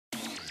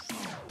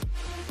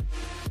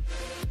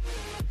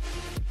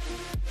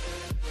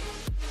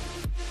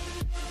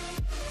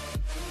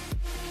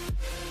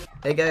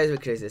Hey guys,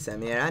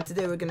 BIGCRAZYHUSAMHD here, and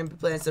today we're going to be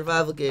playing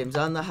survival games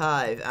on the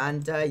Hive.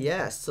 And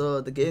yeah, so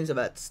the game's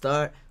about to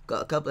start.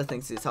 Got a couple of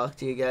things to talk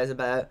to you guys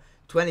about.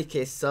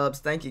 20k subs,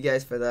 thank you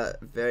guys for that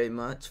very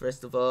much,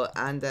 first of all.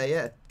 And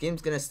yeah,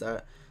 game's going to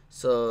start.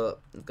 So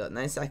I've got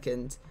 9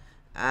 seconds.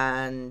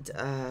 And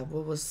I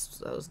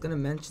was going to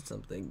mention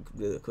something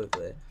really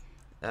quickly.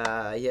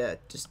 Yeah,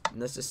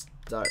 let's just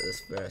start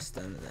this first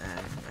and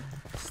then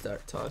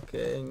start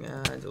talking.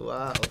 And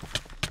wow,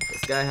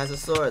 this guy has a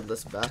sword.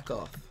 Let's back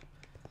off.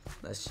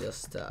 Let's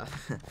just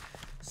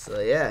so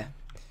yeah,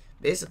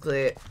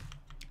 basically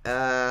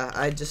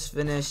I just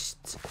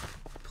finished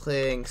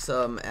playing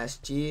some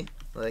SG,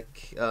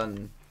 like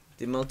on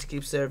the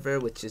multi-cube server,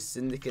 which is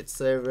Syndicate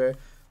server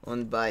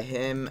owned by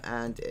him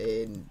and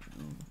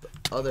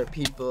other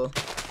people.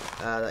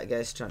 That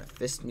guy's trying to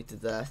fist me to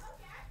death,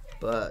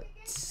 but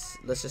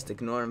let's just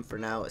ignore him for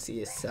now. I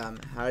see a Sam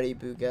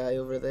Haribo guy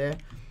over there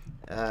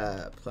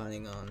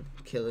planning on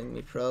killing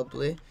me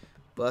probably,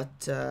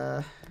 but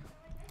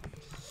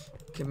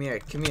come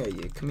here,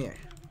 you, come here.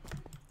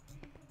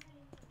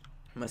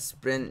 My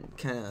sprint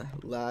kind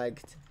of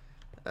lagged,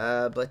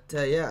 but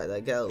yeah,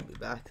 that guy will be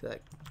back.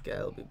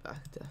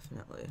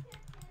 Definitely.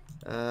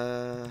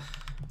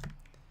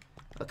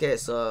 Okay,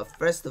 so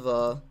first of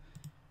all,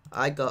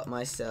 I got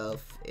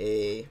myself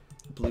a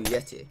blue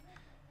Yeti.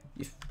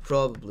 You've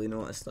probably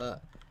noticed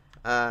that.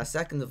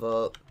 Second of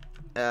all,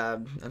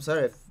 I'm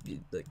sorry if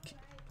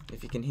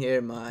you can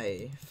hear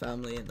my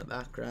family in the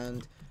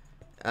background.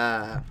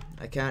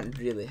 I can't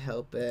really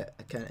help it.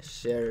 I kind of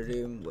share a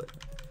room with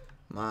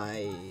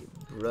my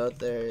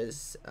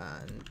brothers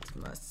and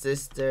my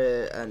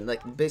sister, and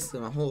like basically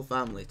my whole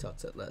family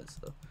talks out loud.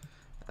 So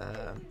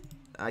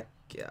I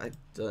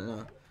don't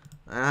know.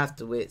 I have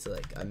to wait till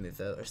like I move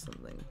out or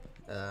something,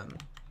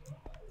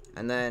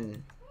 and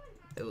then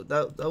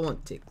that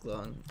won't take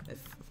long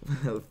if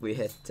if we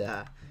hit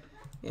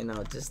you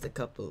know, just a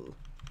couple.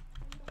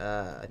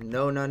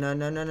 No.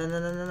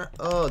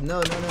 Oh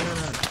no.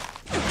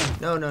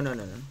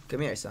 No.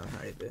 Come here, Sam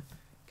Haribo.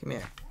 Come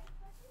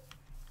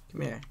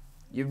here.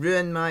 You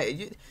ruined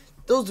my.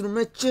 Those are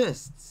my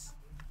chests.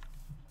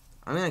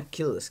 I'm gonna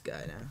kill this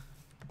guy now.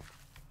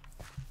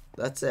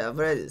 That's it. I've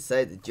already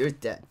decided. You're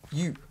dead.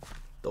 You,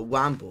 the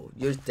Wambo.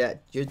 You're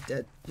dead. You're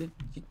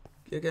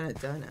gonna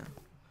die now.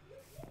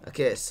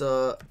 Okay,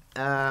 so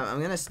I'm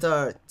gonna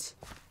start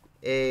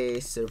a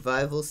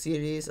survival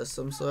series of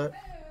some sort.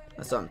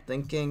 That's what I'm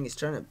thinking. He's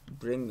trying to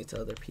bring me to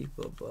other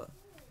people, but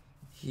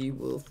he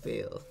will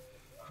fail.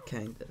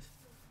 Kind of.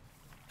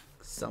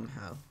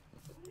 Somehow.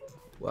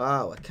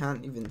 Wow, I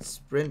can't even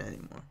sprint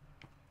anymore.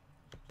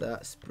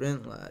 That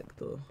sprint lag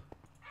though.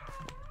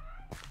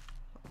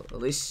 At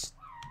least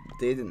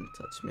they didn't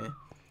touch me.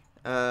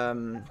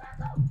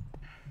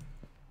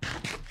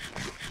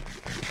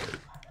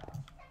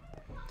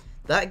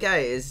 That guy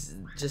is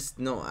just,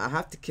 no, I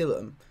have to kill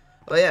him.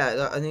 Oh yeah, I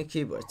got a new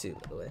keyboard too,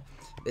 by the way.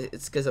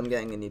 It's because I'm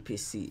getting a new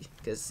PC.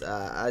 Because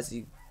as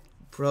you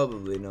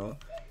probably know,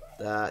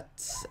 that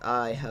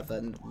I have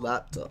a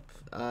laptop.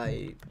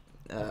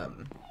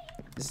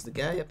 Is the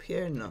guy up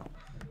here? No,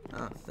 I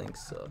don't think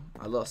so.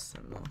 I lost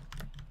him. No.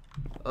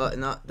 Oh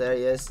no, there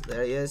he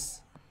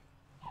is.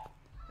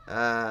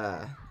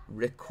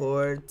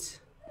 Record.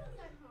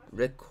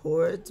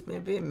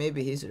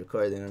 Maybe he's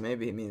recording, or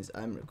maybe he means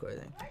I'm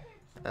recording.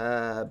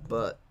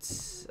 But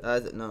I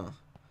don't know.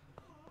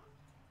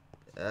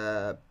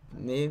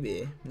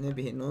 Maybe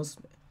he knows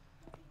me.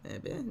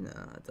 Maybe no,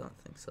 I don't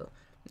think so.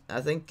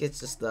 I think it's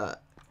just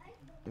that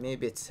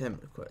maybe it's him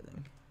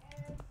recording.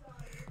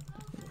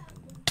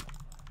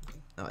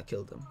 Oh, I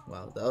killed him.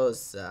 Wow, that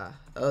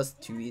was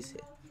too easy.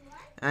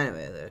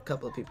 Anyway, there are a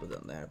couple of people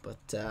down there,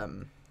 but I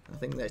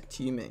think they're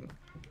teaming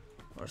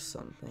or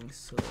something,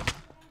 so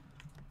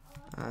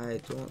I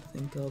don't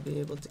think I'll be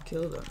able to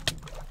kill them.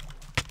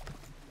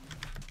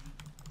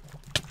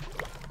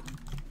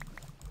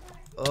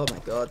 Oh my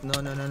god, no.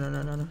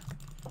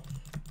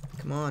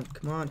 Come on.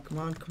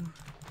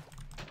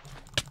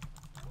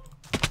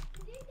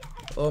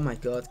 Oh my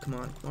god, come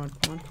on.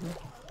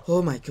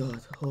 Oh my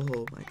god.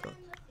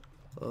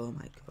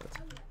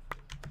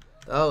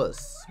 That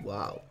was,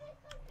 wow.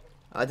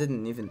 I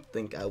didn't even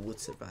think I would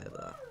survive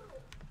that.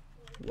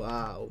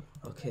 Wow.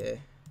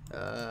 Okay.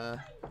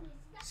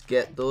 Let's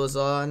get those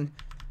on.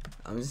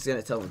 I'm just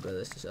gonna tell my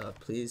brothers to shut up.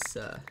 Please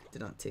do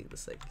not take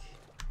this like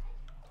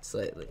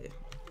slightly.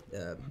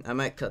 I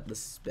might cut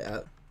this bit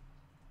out.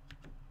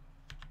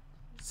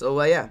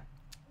 So yeah.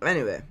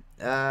 Anyway,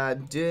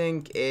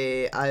 doing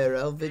a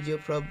IRL video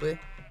probably.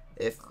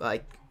 If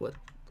I what?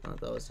 Oh,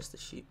 that was just a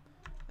sheep.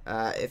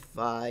 If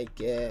I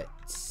get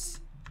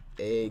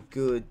a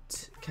good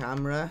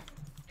camera,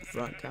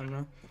 front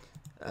camera.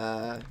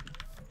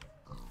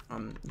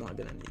 I'm not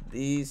gonna need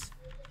these.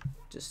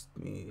 Just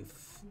move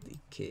the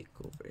cake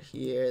over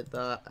here.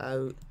 That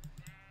out.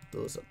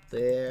 Those up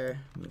there.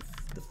 Move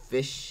the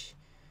fish.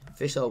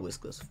 Fish always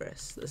goes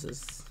first. This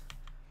is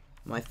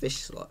my fish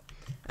slot.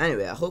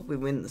 Anyway, I hope we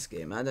win this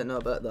game. I don't know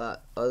about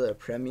that other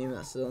premium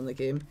that's still in the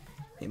game.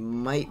 It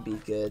might be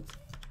good.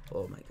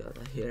 Oh my god,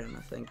 I hear him,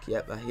 I think.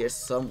 Yep, I hear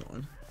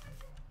someone.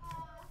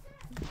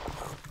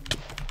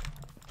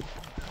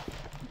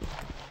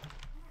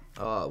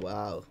 Oh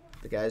wow,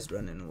 the guy's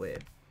running away.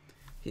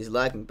 He's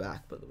lagging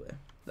back, by the way,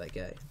 that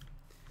guy.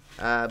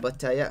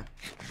 But yeah,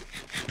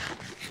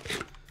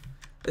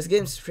 this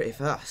game's pretty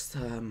fast.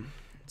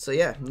 So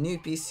yeah, new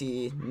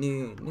PC,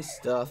 new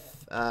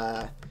stuff.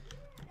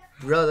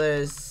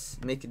 Brothers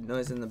making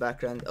noise in the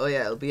background. Oh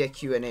yeah, it'll be a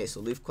Q&A, so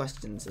leave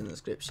questions in the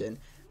description.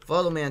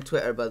 Follow me on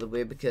Twitter, by the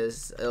way,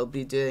 because I'll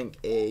be doing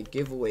a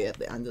giveaway at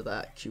the end of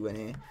that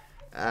Q&A.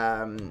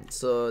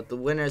 So the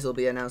winners will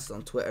be announced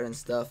on Twitter and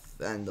stuff,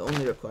 and the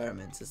only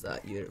requirements is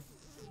that you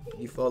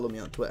follow me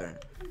on Twitter.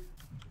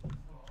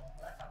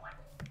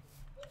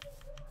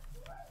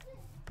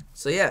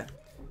 So yeah,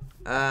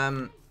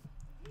 I'm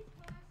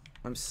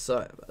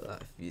sorry about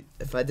that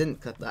if I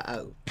didn't cut that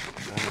out.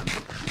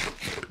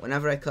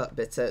 Whenever I cut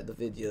bits out of the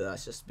video,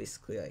 that's just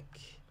basically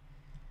like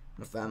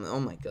my family. Oh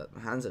my god,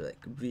 my hands are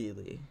like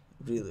really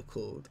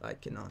cold. I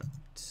cannot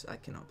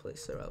play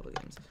survival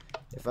games.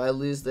 If I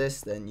lose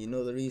this, then you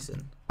know the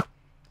reason.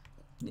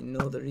 You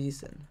know the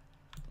reason.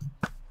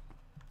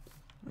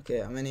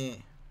 Okay, how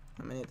many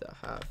do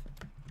I have?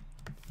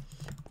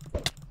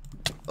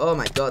 Oh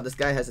my god, this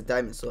guy has a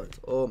diamond sword.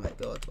 Oh my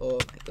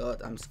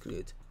god, I'm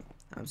screwed.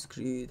 I'm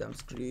screwed.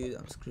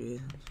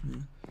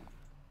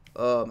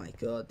 Oh my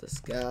god, this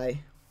guy.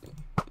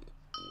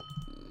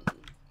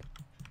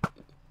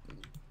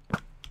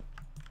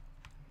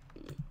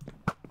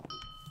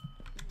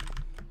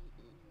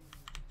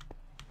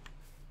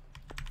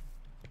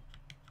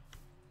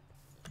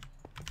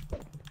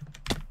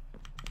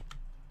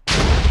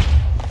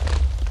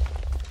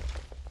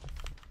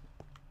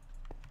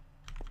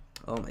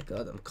 Oh my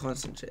god, I'm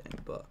concentrating,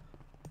 but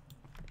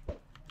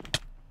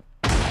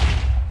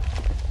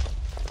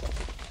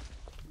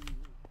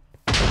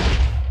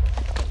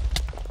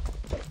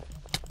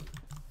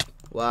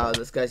wow,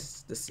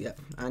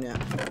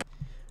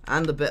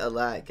 and a bit of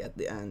lag at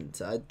the end.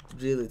 I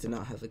really do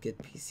not have a good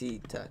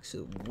PC to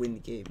actually win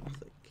games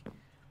like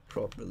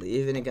properly,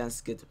 even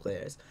against good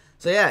players.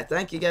 So yeah,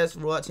 thank you guys for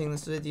watching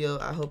this video.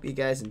 I hope you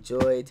guys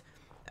enjoyed.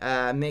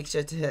 Make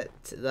sure to hit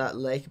that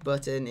like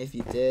button if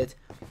you did.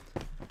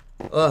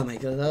 Oh my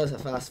god, that was a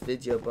fast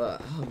video,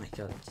 but oh my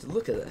god,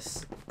 look at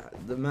this,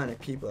 the amount of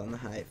people on the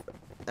hype.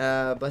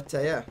 But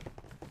yeah.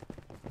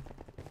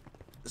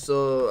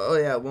 So, oh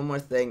yeah, one more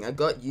thing. I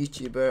got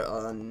YouTuber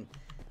on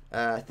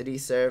 3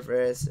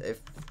 servers.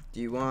 If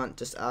you want,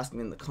 just ask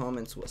me in the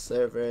comments what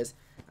servers.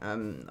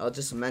 I'll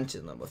just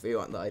mention them. If you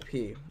want the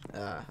IP,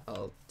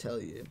 I'll tell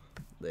you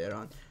later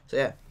on. So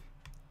yeah,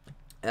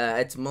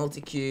 it's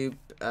Multicube,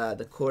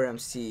 the Core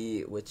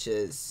MC, which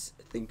is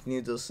I think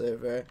Noodle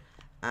server,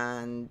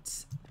 and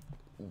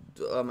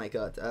oh my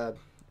god,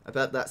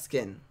 about that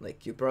skin.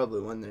 Like you're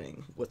probably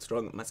wondering what's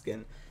wrong with my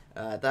skin.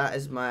 That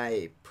is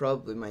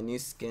probably my new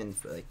skin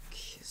for like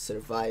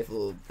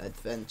survival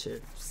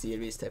adventure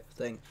series type of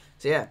thing.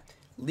 So yeah,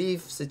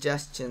 leave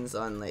suggestions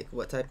on like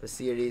what type of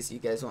series you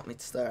guys want me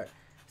to start,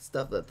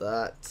 stuff like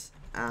that.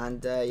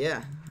 And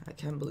yeah, I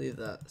can't believe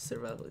that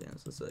survival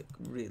games was like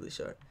really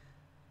short.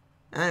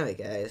 Anyway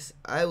guys,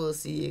 I will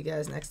see you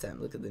guys next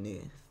time. Look at the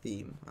new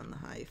theme on the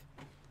hive.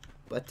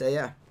 But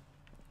yeah,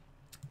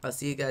 I'll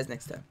see you guys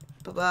next time.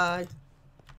 Bye bye.